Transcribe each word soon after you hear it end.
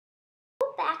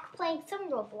playing some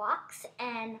Roblox,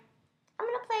 and I'm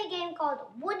gonna play a game called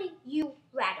Would You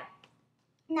Rather.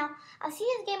 Now, I've seen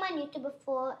this game on YouTube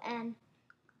before, and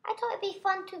I thought it'd be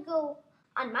fun to go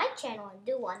on my channel and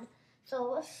do one.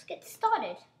 So let's get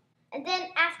started. And then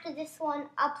after this one,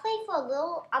 I'll play for a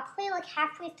little. I'll play like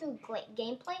halfway through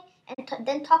gameplay, and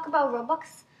then talk about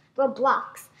Roblox,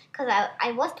 because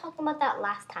I was talking about that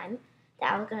last time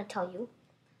that I was gonna tell you.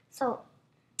 So,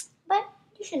 but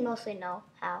you should mostly know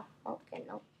how. Okay,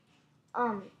 no.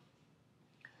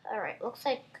 Alright, looks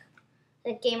like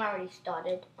the game already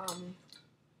started.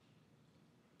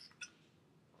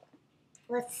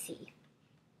 Let's see.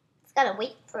 Just gotta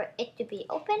wait for it to be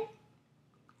open.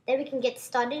 Then we can get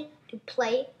started to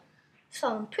play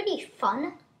some pretty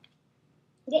fun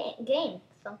game.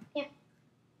 So, yeah.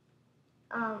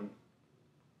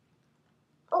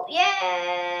 Oh,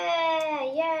 yeah!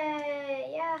 Yeah!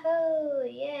 Yahoo!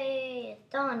 Yay!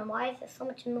 It's done. Why is there so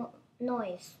much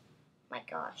noise? My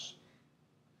gosh.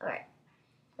 Alright.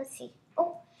 Let's see.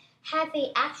 Oh, have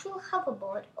a actual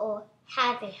hoverboard or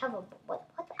have a hoverboard? What?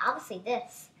 Obviously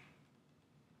this.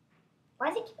 Why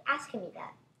does it keep asking me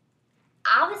that?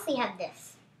 I obviously have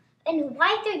this. And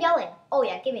why is there yelling? Oh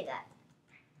yeah, give me that.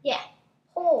 Yeah.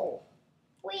 Oh.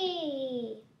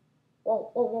 Wee.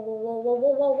 Whoa, whoa, whoa, whoa, whoa,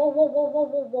 whoa, whoa, whoa, whoa, whoa, whoa,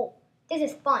 whoa, whoa.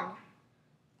 This is fun.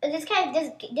 This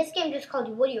game just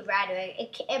called Would You Rather.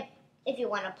 If you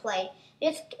want to play,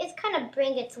 it's kind of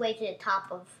bring its way to the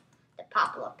top of the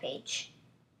popular page.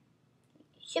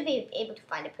 You should be able to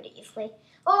find it pretty easily.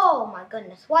 Oh my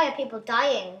goodness, why are people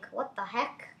dying? What the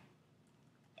heck?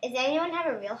 Does anyone have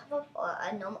a real hoverboard or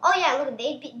a normal? Oh yeah, look,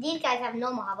 these guys have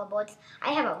normal hoverboards.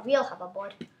 I have a real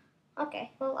hoverboard.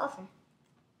 Okay, well, awesome.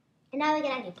 And now we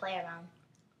can actually play around.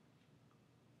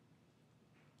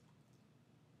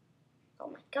 Oh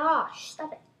my gosh,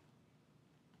 stop it.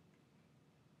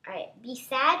 Alright, be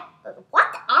sad.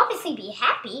 What? Obviously be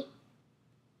happy.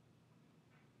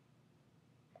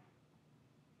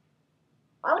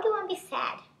 Why would you want to be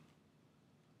sad?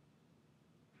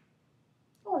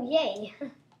 Oh, yay.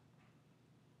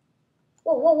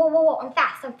 Whoa, whoa, whoa, whoa, whoa. I'm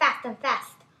fast.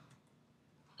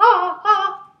 Ha,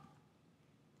 ha.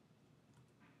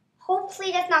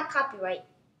 Hopefully that's not copyright.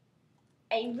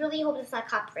 I really hope it's not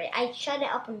copyright. I shut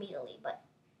it up immediately, but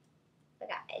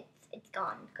it's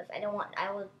gone because I don't want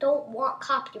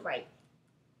copyright.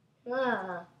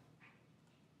 Ugh.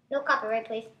 No copyright,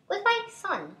 please. Where's my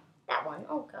son? That one.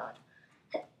 Oh God.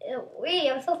 Wait,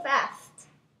 I'm so fast.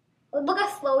 Look how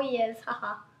slow he is.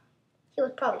 Haha. He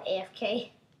was probably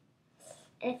AFK.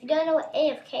 And if you don't know what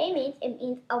AFK means, it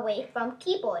means away from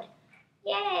keyboard.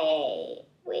 Yay!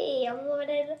 Wee, I'm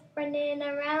running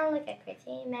around like a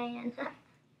crazy man.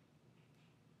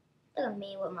 Look at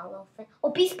me with my little thing.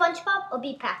 Oh, be SpongeBob or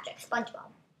be Patrick?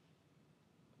 SpongeBob.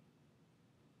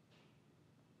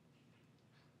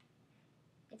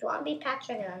 If you want to be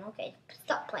Patrick, then okay,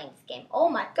 stop playing this game. Oh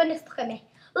my goodness, look at me.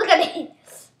 Look at me.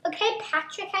 Okay,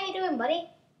 Patrick, how you doing, buddy?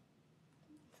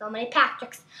 So many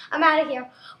Patricks. I'm out of here.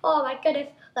 Oh my goodness,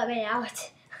 let me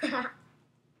out.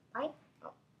 Right?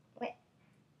 Oh, wait.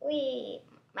 Wee.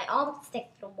 My arm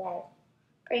sticks to the wall.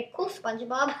 Pretty cool,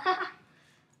 SpongeBob.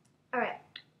 Alright.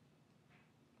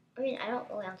 I mean, I don't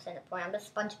really understand the point. I'm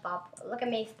just SpongeBob. Look at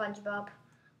me, SpongeBob.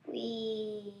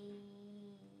 Wee.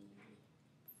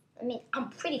 I mean, I'm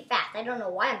pretty fast. I don't know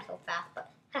why I'm so fast, but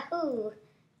hahoo.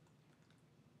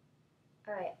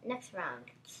 Alright, next round.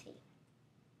 Let's see.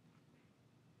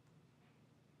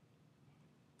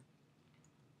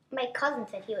 My cousin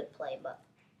said he would play, but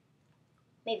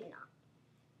maybe not.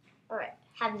 Alright,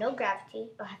 have no gravity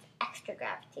or have extra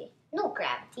gravity. No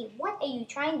gravity? What are you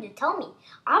trying to tell me?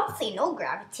 Obviously no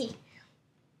gravity.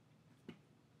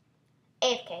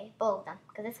 AFK, both of them,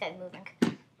 because this guy's moving.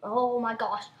 Oh my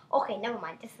gosh. Okay, never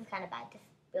mind. This is kind of bad. This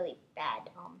is really bad.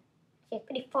 It's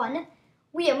pretty fun.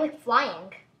 I'm like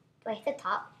flying. Do I hit the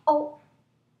top? Oh.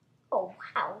 Oh,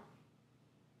 wow.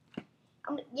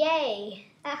 Yay.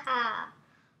 Haha.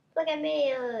 Look at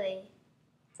me.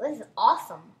 This is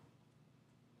awesome.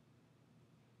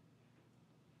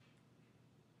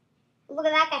 Look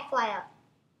at that guy fly up.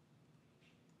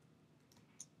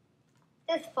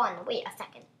 This is fun. Wait a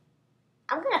second.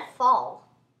 I'm gonna fall.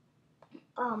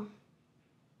 Oh.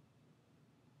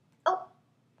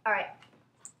 Alright.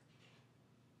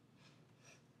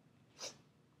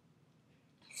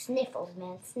 Sniffles,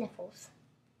 man. Sniffles.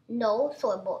 No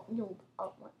soyboard. Noob.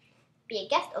 Oh, what? Be a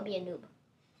guest or be a noob?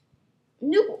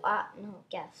 Noob. No.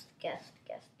 Guest.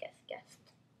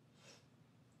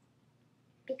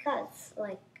 Because,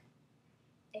 like,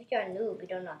 if you're a noob, you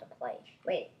don't know how to play.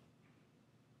 Wait.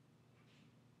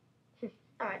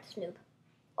 Alright, it's noob.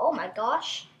 Oh my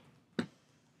gosh.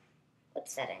 What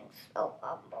settings? Oh,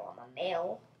 well, I'm a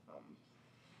male.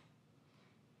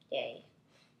 Yay.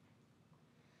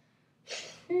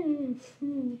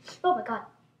 Oh my god.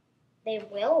 They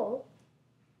will?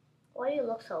 Why do you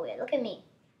look so weird? Look at me.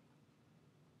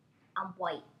 I'm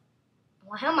white.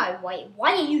 Why am I white?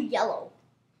 Why are you yellow?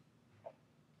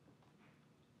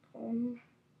 I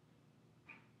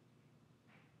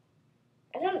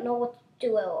don't know what to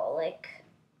do at all. Like,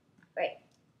 right.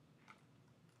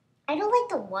 I don't like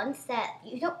the ones that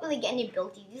you don't really get any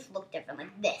ability. You just look different,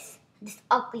 like this. This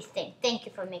ugly thing. Thank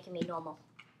you for making me normal.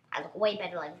 I look way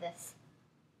better like this.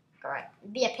 Alright.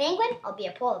 Be a penguin or be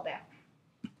a polar bear?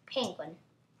 Penguin.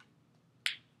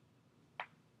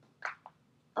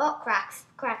 Oh, cracks.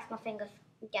 Cracks my fingers.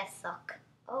 Guess suck.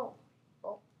 Oh.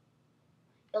 Oh.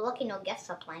 You're lucky no guests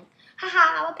are playing.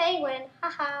 Haha, I'm a penguin.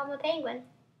 Haha, I'm a penguin.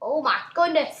 Oh my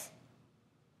goodness.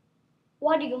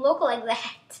 Why do you look like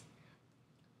that?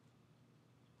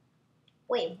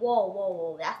 Wait,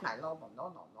 whoa. That's not normal.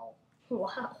 No.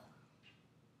 Wow.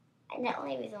 And the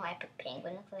only reason why I picked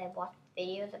penguin is because I watched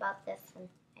videos about this and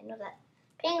I know that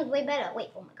penguin's way better. Wait,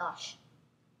 oh my gosh.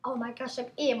 Oh my gosh, I'm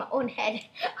eating my own head.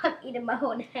 I'm eating my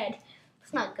own head.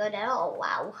 It's not good at all.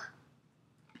 Wow.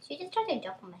 She just tried to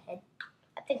jump on my head.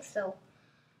 I think so.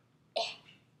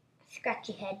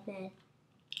 Scratchy head, man.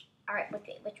 Alright,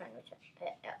 which one?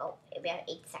 Oh, we have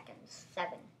 8 seconds.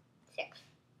 7, 6,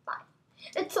 5.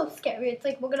 It's so scary. It's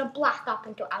like we're gonna blast off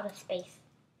into outer space.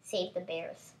 Save the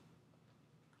bears.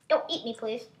 Don't eat me,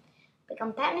 please.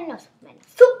 Become Batman or Superman?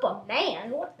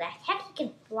 Superman? What the heck? He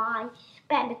can fly.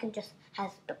 Batman can just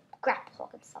has the grapple hook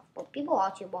and stuff. But people are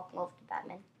actually walking over to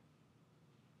Batman.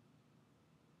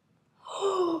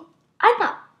 I'm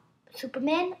not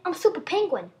Superman. I'm Super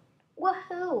Penguin.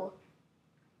 Woohoo!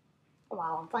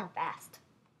 Wow, I'm flying fast.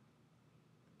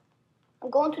 I'm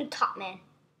going to the top, man.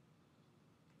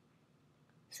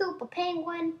 Super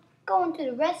Penguin, going to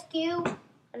the rescue.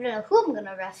 I don't know who I'm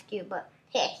gonna rescue, but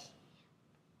hey,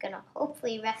 gonna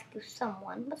hopefully rescue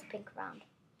someone. Let's think around.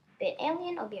 Be an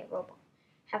alien or be a robot.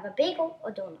 Have a bagel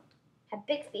or donut. Have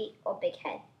big feet or big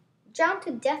head. Drown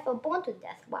to death or born to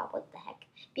death. Wow, what the heck?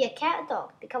 Be a cat or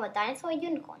dog. Become a dinosaur or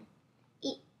unicorn.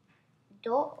 Eat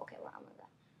dog. Okay, well, I'm gonna go.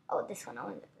 Oh, this one. I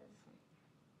want to do this one.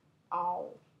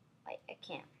 Oh, I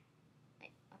can't.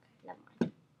 Okay, never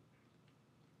mind.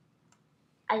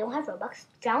 I don't have Robux.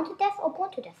 Drown to death or born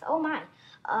to death. Oh my.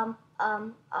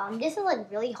 This is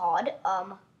like really hard.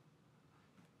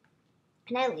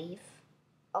 Can I leave?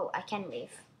 Oh, I can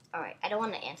leave. Alright, I don't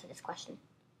want to answer this question.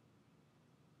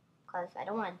 Because I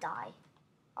don't want to die.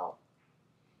 Oh.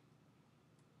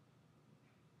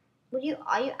 Are you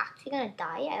actually going to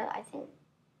die? I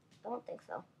don't think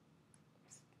so.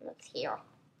 Let's hear.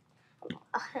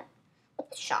 What's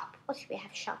the shop? What should we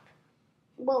have shop?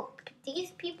 Well,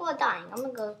 these people are dying. I'm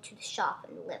going to go to the shop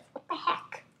and live. What the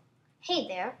heck? Hey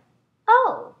there.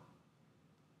 Oh,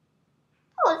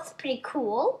 that's pretty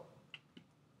cool.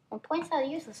 One points out of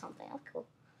use or something. That's cool.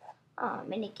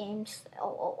 Mini games.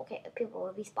 Oh, okay. People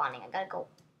will be spawning. I gotta go.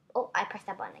 Oh, I pressed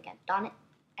that button again. Darn it.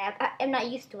 I'm not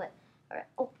used to it. Alright.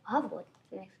 Oh, hoverboard.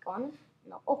 Can I go on this?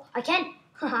 No. Oh, I can.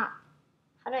 Haha.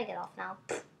 How do I get off now?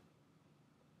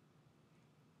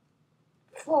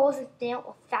 Falls down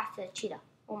or faster than a cheetah.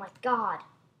 Oh my god.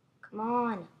 Come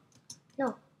on.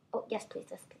 No. Oh, yes, please.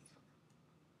 Yes, please.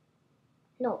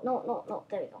 No.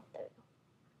 There we go.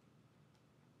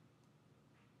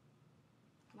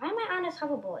 Why am I on this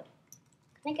hoverboard?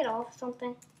 Can I get off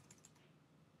something?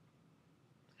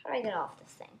 How do I get off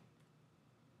this thing?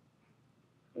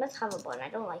 Let's hoverboard. I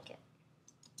don't like it.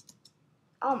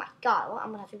 Oh my god. Well, I'm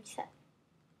gonna have to reset.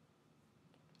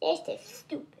 This is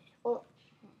stupid. Well,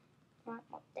 I'm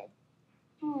not dead.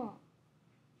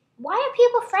 Why are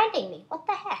people friending me? What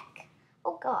the heck?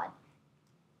 Oh god.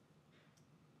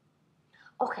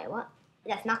 Okay, well,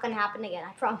 that's not gonna happen again.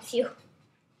 I promise you.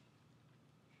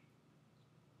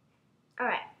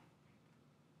 Alright.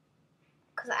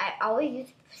 Because I always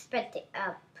use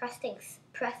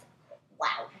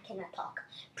wow, I cannot talk.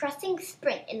 Pressing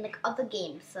sprint in like other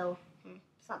games, so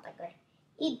it's not that good.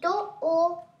 Eat dough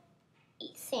or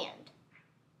eat sand?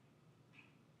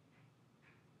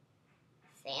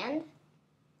 Sand?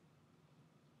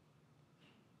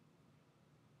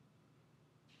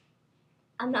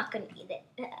 I'm not gonna eat it.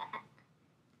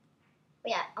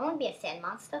 Yeah, I wanna be a sand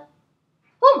monster.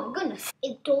 Oh my goodness.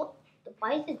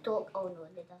 Why is it dark? Oh no,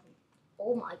 it doesn't.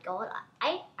 Oh my god,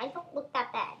 I don't look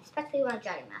that bad, especially when I'm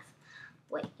driving mask.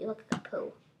 Wait, you look like a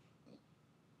poo.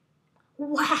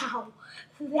 Wow,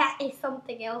 that is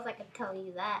something else, I can tell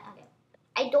you that. Okay.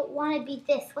 I don't want to be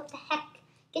this. What the heck?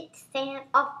 Get the sand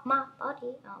off my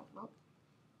body. Oh, well,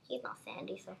 he's not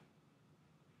sandy, so.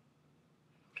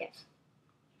 cares?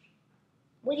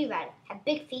 Would you rather have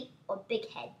big feet or big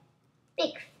head?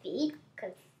 Big feet,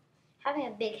 because having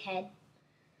a big head,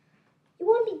 you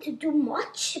won't need to do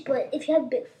much, but if you have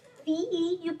big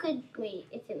feet, you could, wait,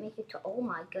 if it makes you to, oh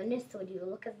my goodness, would you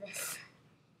look at this?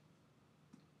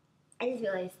 I just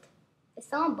realized, if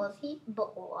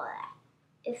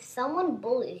someone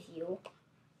bullies you,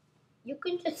 you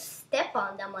can just step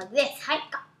on them like this.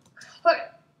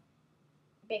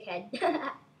 Big head.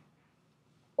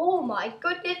 Oh my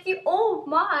goodness, oh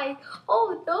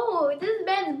no, this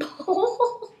man's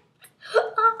bald.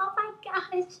 Oh my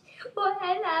gosh, what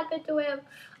has happened to him?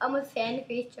 I'm a sand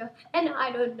creature, and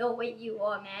I don't know what you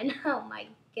are, man. Oh my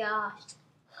gosh.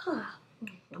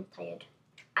 I'm tired.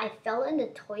 I fell in the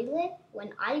toilet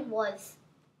when I was,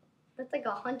 that's like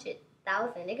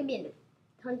 100,000. It could be in the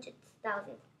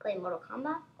 100,000 playing Mortal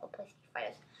Kombat or play Street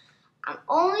Fighters. I'm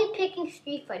only picking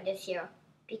Street Fighter this year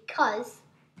because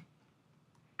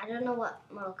I don't know what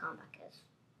Mortal Kombat is.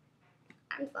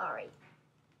 I'm sorry.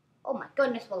 Oh my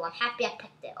goodness, well I'm happy I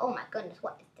picked it. Oh my goodness,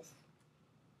 what is this?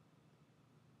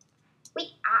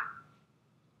 Wait,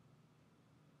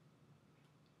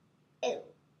 Ew.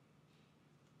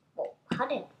 Whoa,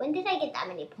 when did I get that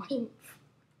many points?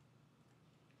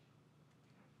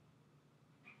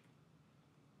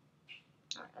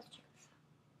 Alright, let's check this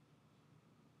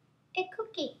out. A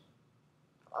cookie.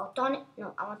 Oh, darn it.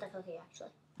 No, I want the cookie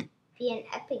actually. Be an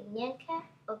epic Nyan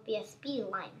or be a speedy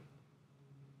lion?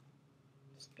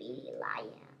 Speedy lion.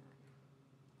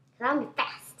 Cause I'm gonna be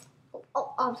fast.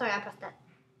 Oh, I'm sorry, I pressed that.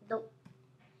 Don't.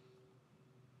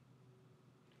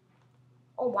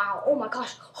 Oh wow, oh my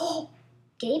gosh. Oh,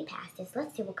 game passes.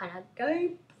 Let's see what kind of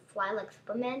game. Fly like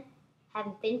Superman. Have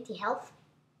infinity health.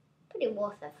 Pretty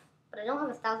worth it. But I don't have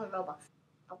 1,000 Robux.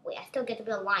 Oh wait, I still get to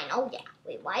be a lion. Oh yeah.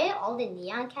 Wait, why are all the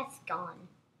neon cats gone?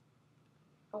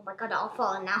 Oh my god, they're all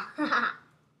falling now.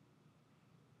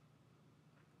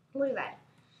 What do you rather?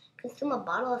 Consume a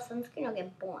bottle of sunscreen or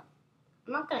get burnt?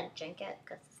 I'm not gonna drink it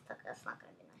because that's not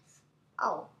gonna be nice.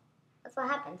 Oh, that's what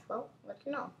happens. Well, let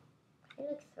you know. Can I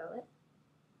like throw it?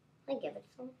 Can I give it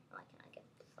to someone? No, I cannot give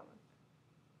it to someone.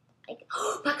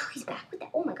 Oh, my cookie's back with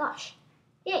that. Oh my gosh.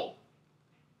 Yay.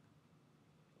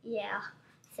 Yeah,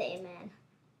 same man.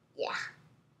 Yeah.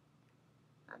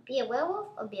 Be a werewolf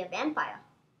or be a vampire?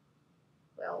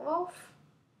 Werewolf?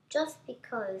 Just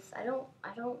because I don't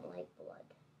like blood.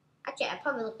 Actually, I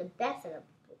probably look the best as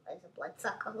a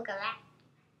bloodsucker. Look at that.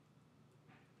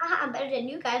 I'm better than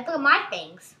you guys. Look at my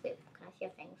fangs. Wait, can I see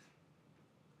your fangs?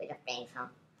 Wait, the fangs, huh?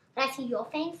 Can I see your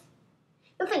fangs?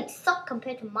 Your fangs suck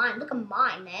compared to mine. Look at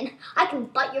mine, man. I can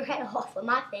bite your head off with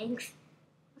my fangs.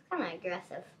 That's kind of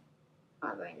aggressive.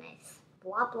 Not very nice.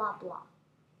 Blah, blah, blah.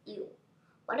 Ew.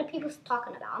 What are people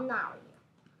talking about? I'm not with you.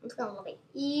 I'm just gonna look at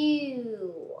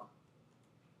you.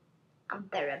 I'm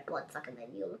better at bloodsucking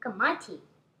than you. Look at my teeth.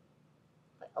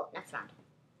 Wait, oh, next round.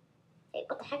 Hey,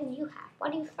 what the heck do you have?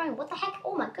 What are you throwing? What the heck?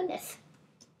 Oh my goodness.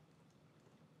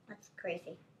 That's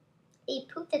crazy. Eat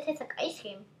poop that tastes like ice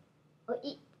cream. Or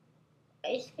eat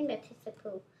ice cream that tastes like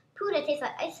poo. Poo that tastes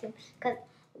like ice cream. Because,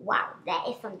 wow, that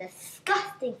is some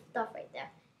disgusting stuff right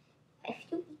there. If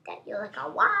you eat that, you're like,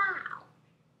 oh, wow.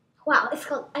 Wow, it's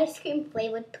called ice cream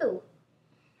flavored poo.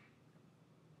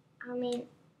 I mean,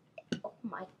 oh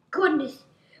my goodness.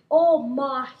 Oh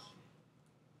my.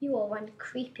 You are one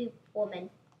creepy woman.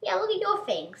 Yeah, look at your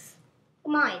fangs.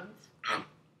 Mine.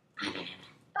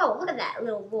 Oh, look at that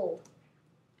little roll.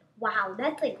 Wow,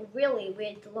 that's like really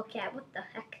weird to look at. What the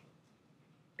heck?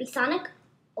 Be Sonic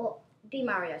or be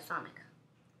Mario Sonic?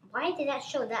 Why did that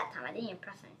show that time? I didn't even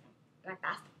press anything. Am I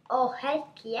fast? Oh,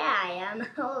 heck yeah, I am.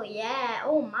 Oh, yeah.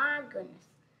 Oh, my goodness.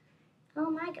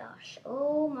 Oh, my gosh.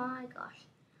 Oh, my gosh.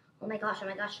 Oh, my gosh. Oh,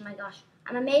 my gosh. Oh, my gosh.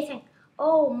 I'm amazing.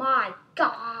 Oh, my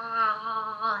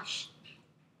gosh.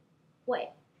 Wait.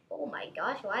 Oh, my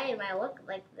gosh. Why am I look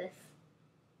like this?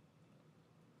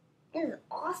 This is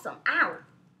awesome. Ow.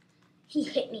 He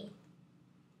hit me.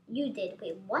 You did.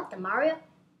 Wait, what? The Mario?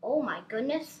 Oh, my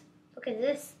goodness. Look at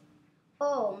this.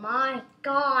 Oh, my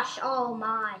gosh. Oh,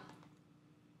 my.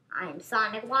 I'm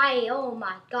Sonic. Why? Oh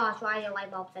my gosh, why are there light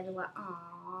bulbs everywhere? Aww,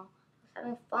 I was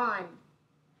having fun.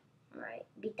 Alright,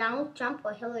 be Donald Trump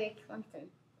or Hillary Clinton?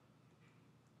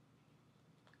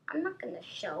 I'm not gonna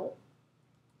show.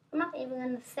 I'm not even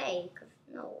gonna say, because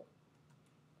no.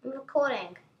 I'm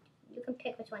recording. You can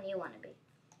pick which one you want to be.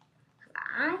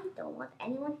 I don't want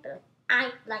anyone to be like,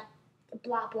 I like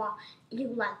blah blah.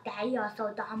 You like that, you're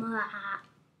so dumb.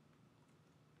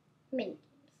 Mini games.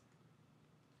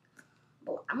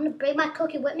 Well, I'm gonna bring my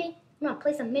cookie with me. I'm gonna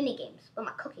play some mini games with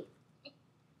my cookie.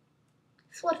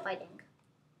 Sword fighting.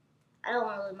 I don't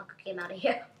want to lose my cookie. I'm out of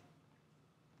here.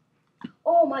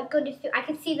 Oh Oh my goodness, I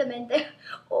can see them in there.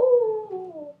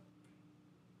 Oh,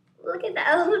 look at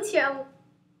that little jail.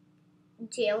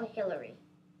 Jail Hillary.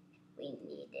 We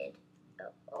needed.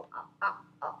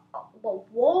 Whoa,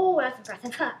 whoa, that's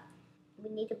impressive.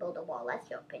 We need to build a wall. That's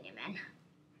your opinion, man.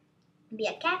 Be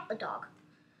a cat or dog?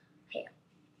 Here.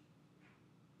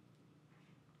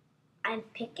 I'm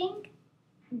picking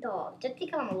dog. Just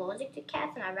because I'm allergic to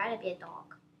cats and I'd rather be a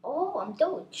dog. Oh, I'm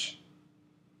Doge.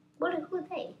 Who are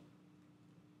they?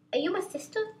 Are you my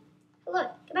sister?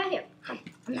 Look, get back here.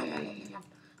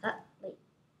 Wait.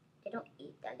 They don't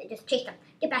eat them. They just chase them.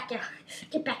 Get back here.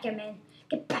 Get back here, man.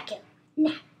 Get back here.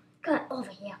 Now. Come on, over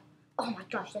here. Oh my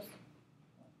gosh, this.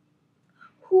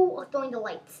 Who are throwing the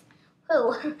lights?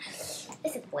 Who?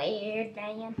 This is weird,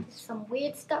 man. There's some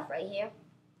weird stuff right here.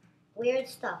 Weird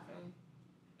stuff, man.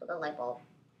 Look at the light bulb.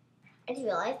 I just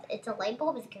realized it's a light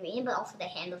bulb is green, but also the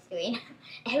handle's green.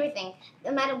 Everything,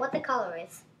 no matter what the color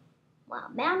is. Wow.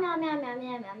 Meow, meow, meow, meow,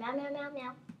 meow, meow, meow, meow, meow,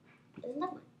 meow. Isn't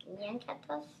that what a nyan cat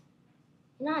does?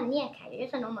 You're not a nyan cat, you're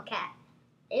just a normal cat.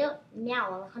 They don't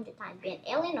meow 100 times. Be an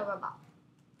alien or robot?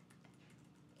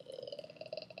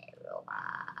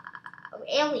 Robot.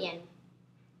 Alien.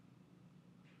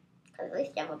 Because at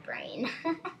least you have a brain.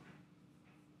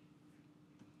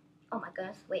 Oh my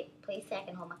goodness, wait, please say I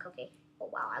can hold my cookie. Oh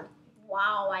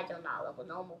wow, I do not look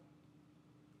normal.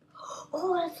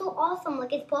 Oh, that's so awesome.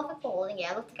 Like, it's perfect for holding it.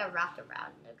 It looks like I wrapped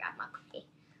around and grabbed my cookie.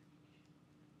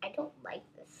 I don't like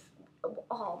this.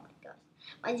 Oh my gosh.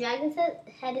 My dragon's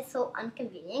head is so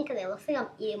inconvenient because it looks like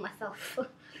I'm eating myself.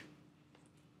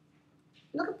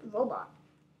 Look at the robot.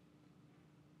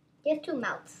 He has 2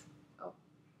 mouths. Oh.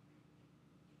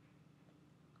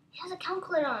 He has a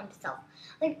calculator on himself.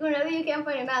 Like, whenever you can't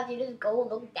find a mouth, you just go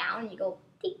look down and you go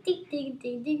ding, ding, ding,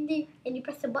 ding, ding, ding. And you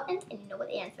press the button and you know what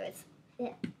the answer is.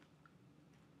 Yeah.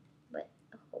 But,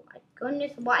 oh my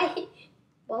goodness, why?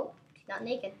 Well, she's not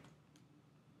naked.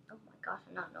 Oh my gosh,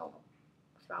 I'm not normal.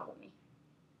 What's wrong with me?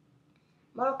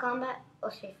 Mortal Kombat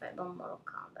or Street Fighter? But Mortal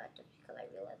Kombat, just because I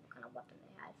realized what kind of weapon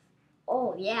they have.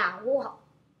 Oh yeah, whoa.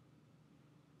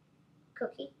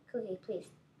 Cookie,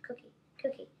 please. Cookie,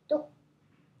 don't.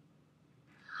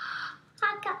 I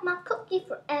got my cookie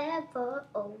forever.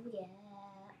 Oh yeah,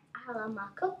 I love my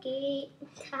cookie.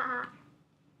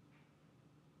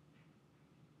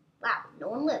 Wow, no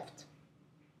one lived.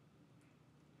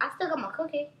 I still got my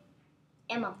cookie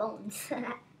and my bones.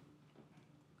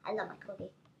 I love my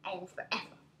cookie, and it's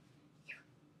forever.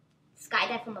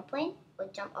 Skydive from a plane or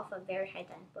jump off a very high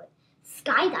diving board.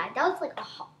 Skydive? That was like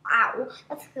ow.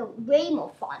 That's like way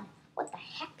more fun. What the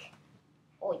heck?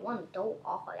 Oh, you want to go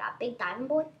off of that big diving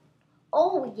board?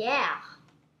 Oh yeah.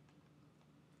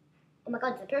 Oh my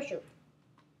god, it's a parachute.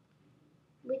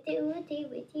 Witty, whoa.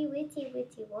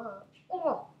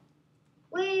 Oh.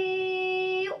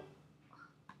 Wee. I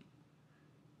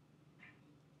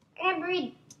can't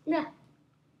breathe. Nah.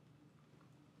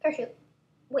 Parachute.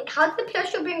 Wait, how did the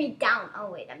parachute bring me down?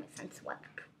 Oh wait, that makes sense. What?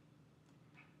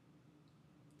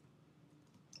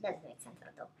 Doesn't make sense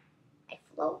though. I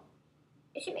float.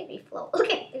 It should make me float.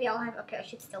 Okay, we all have a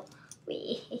parachute still.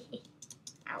 Wee.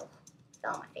 Ow.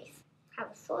 Fell on my face.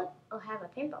 Have a sword or have a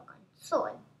paintball gun?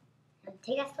 Sword. And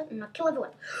take that sword and I'll kill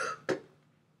everyone.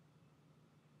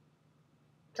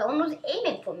 Someone was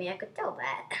aiming for me, I could tell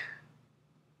that.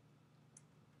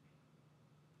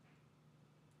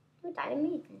 Who died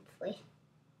immediately?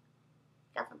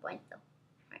 Got some points though.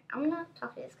 Alright, I'm gonna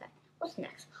talk to this guy. What's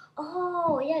next?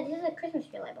 Oh yeah, these are the Christmas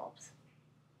tree light bulbs.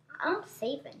 I'm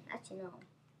saving, as you know.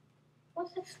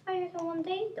 What's expires in 1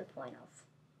 day? The point of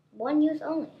 1 use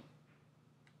only.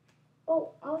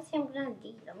 Oh, obviously I'm gonna have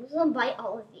these. I'm just gonna buy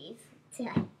all of these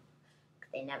tonight. Cause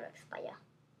they never expire.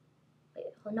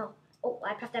 Wait, oh no. Oh,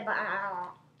 I pressed that button.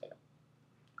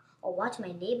 Oh, watch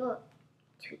my neighbor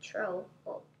to throw.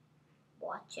 Oh,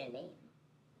 watch your name.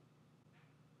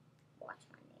 Watch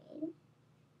my name.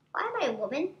 Why am I a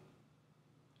woman?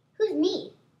 Who's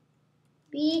me?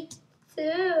 Me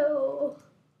too.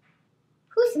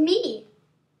 Who's me?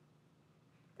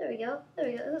 There we go.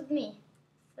 Who's me?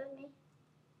 Is that me?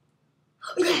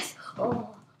 Oh, yes!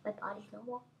 Oh, my body's no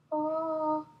more.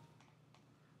 Oh.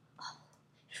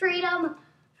 Freedom!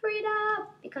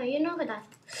 Because you know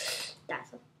that's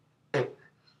I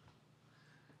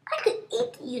could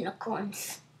eat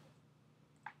unicorns.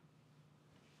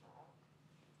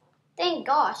 Thank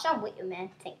gosh, I'm with you, man.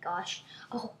 Thank gosh.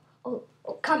 Oh,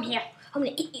 come here. I'm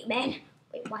gonna eat you, man.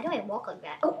 Wait, why do I walk like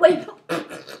that? Oh, wait.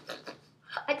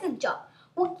 I just jumped.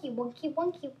 Wonky. I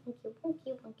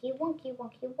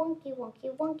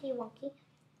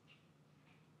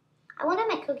wonder if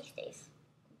my cookie stays.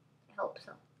 I hope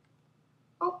so.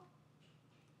 Oh.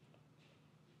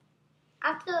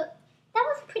 after that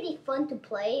was pretty fun to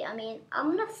play. I mean,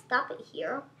 I'm gonna stop it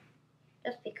here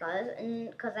just because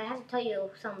I have to tell you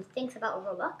some things about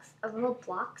Roblox.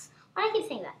 Why do I keep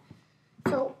saying that?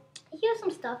 So here's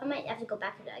some stuff. I might have to go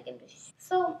back to that again.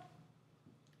 So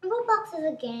Roblox is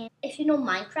a game. If you know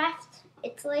Minecraft,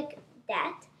 it's like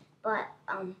that, but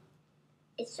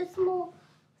it's just more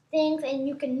things, and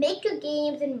you can make your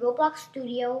games in Roblox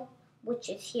Studio, which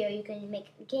is here. You can make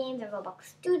games in Roblox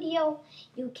Studio.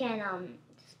 You can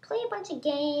just play a bunch of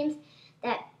games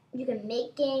that you can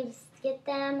make games, get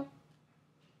them,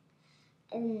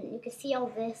 and you can see all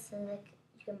this, and like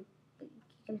you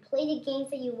can play the games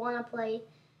that you want to play.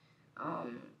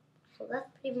 So that's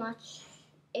pretty much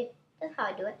it. That's how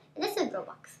I do it. And this is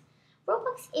Roblox.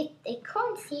 Roblox is a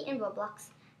currency in Roblox,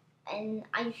 and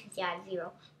you can see I have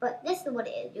 0. But this is what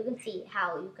it is. You can see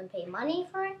how you can pay money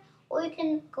for it, or you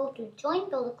can go to Join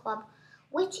Build a Club,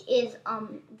 which is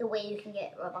the way you can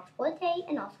get Roblox for a day,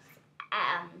 and also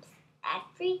ad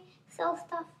free, sell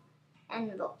stuff,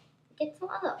 and get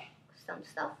some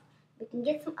stuff. We can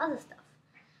get some other stuff.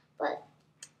 But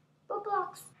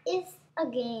Roblox is a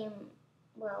game.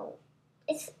 Well,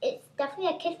 it's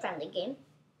definitely a kid-friendly game.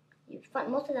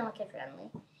 Most of them are kid-friendly,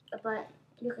 but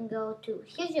you can go to,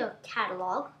 here's your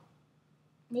catalog.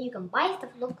 Then you can buy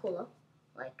stuff a little cooler,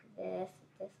 like this,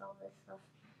 all this stuff.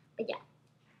 But yeah,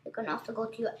 you can also go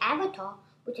to your avatar,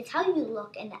 which is how you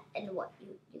look and what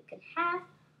you can have.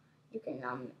 You can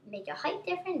make your height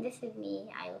different. This is me.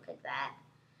 I look like that.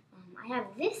 I have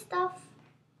this stuff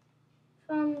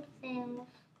from things.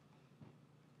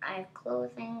 I have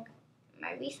clothing.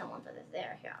 My recent ones are just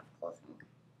there. Here I have clothing.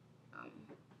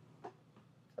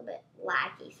 It's a bit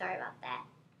laggy. Sorry about that.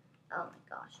 Oh my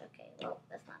gosh. Okay. Well,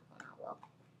 that's not going out well.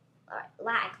 All right.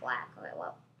 Lag. Okay.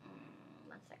 Well,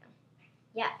 1 second.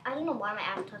 Yeah. I don't know why my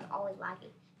avatar is always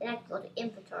laggy. Then I have to go to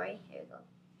inventory. Here we go.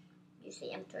 Usually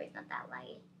inventory is not that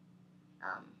laggy.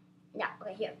 Yeah.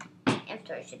 Okay. Here.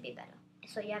 Inventory should be better.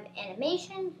 So you have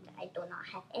animation. I do not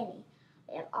have any.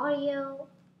 I have audio.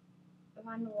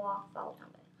 Run, walk, follow, time.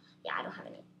 Yeah, I don't have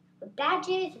any. With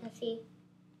badges, you can see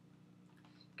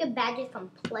get badges from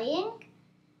playing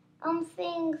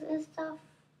things and stuff,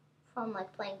 from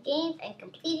like playing games and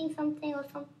completing something or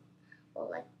something. Or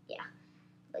like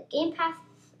but game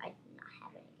passes, I do not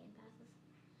have any game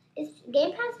passes.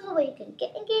 Game passes are where you can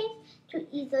get in games to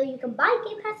either you can buy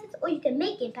game passes or you can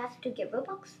make game passes to get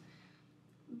Robux.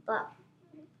 But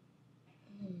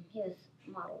here's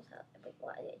models.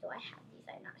 Why do I have these?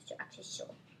 I'm not actually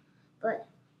sure, but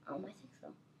I think so.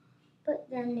 But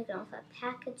then you can also have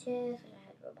packages. I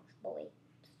had Robux Boy,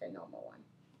 just the normal one.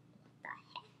 What the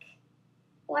heck?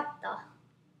 What the?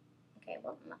 Okay,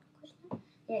 well, I'm not gonna question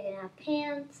it. You're gonna have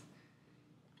pants,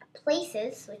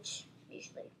 places, which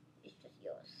usually is just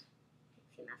yours.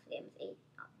 See, Master Games 8,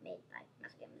 not made by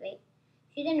Master Games 8.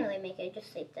 If you didn't really make it,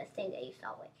 just like the thing that you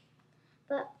start with.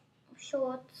 But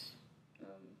shorts,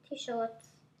 t-shirts,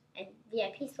 and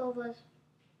VIP servers,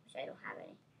 which I don't have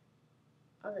any.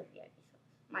 Other VIP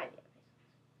servers, my VIP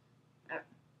servers.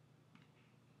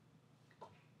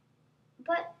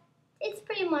 But it's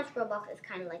pretty much Roblox is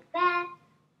kind of like that,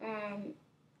 and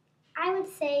I would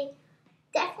say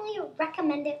definitely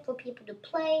recommend it for people to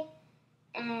play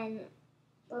and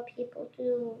for people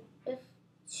to just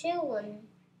chill and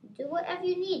do whatever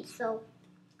you need. So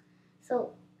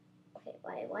okay,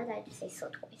 why did I just say so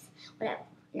twice? Whatever.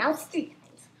 Now it's 3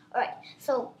 times. Alright,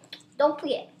 so don't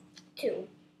forget to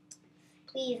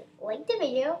please like the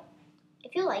video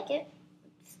if you like it.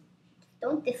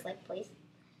 Don't dislike, please.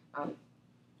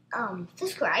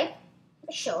 Subscribe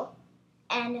for sure,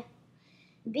 and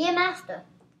be a master,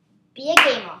 be a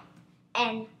gamer,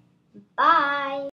 and bye.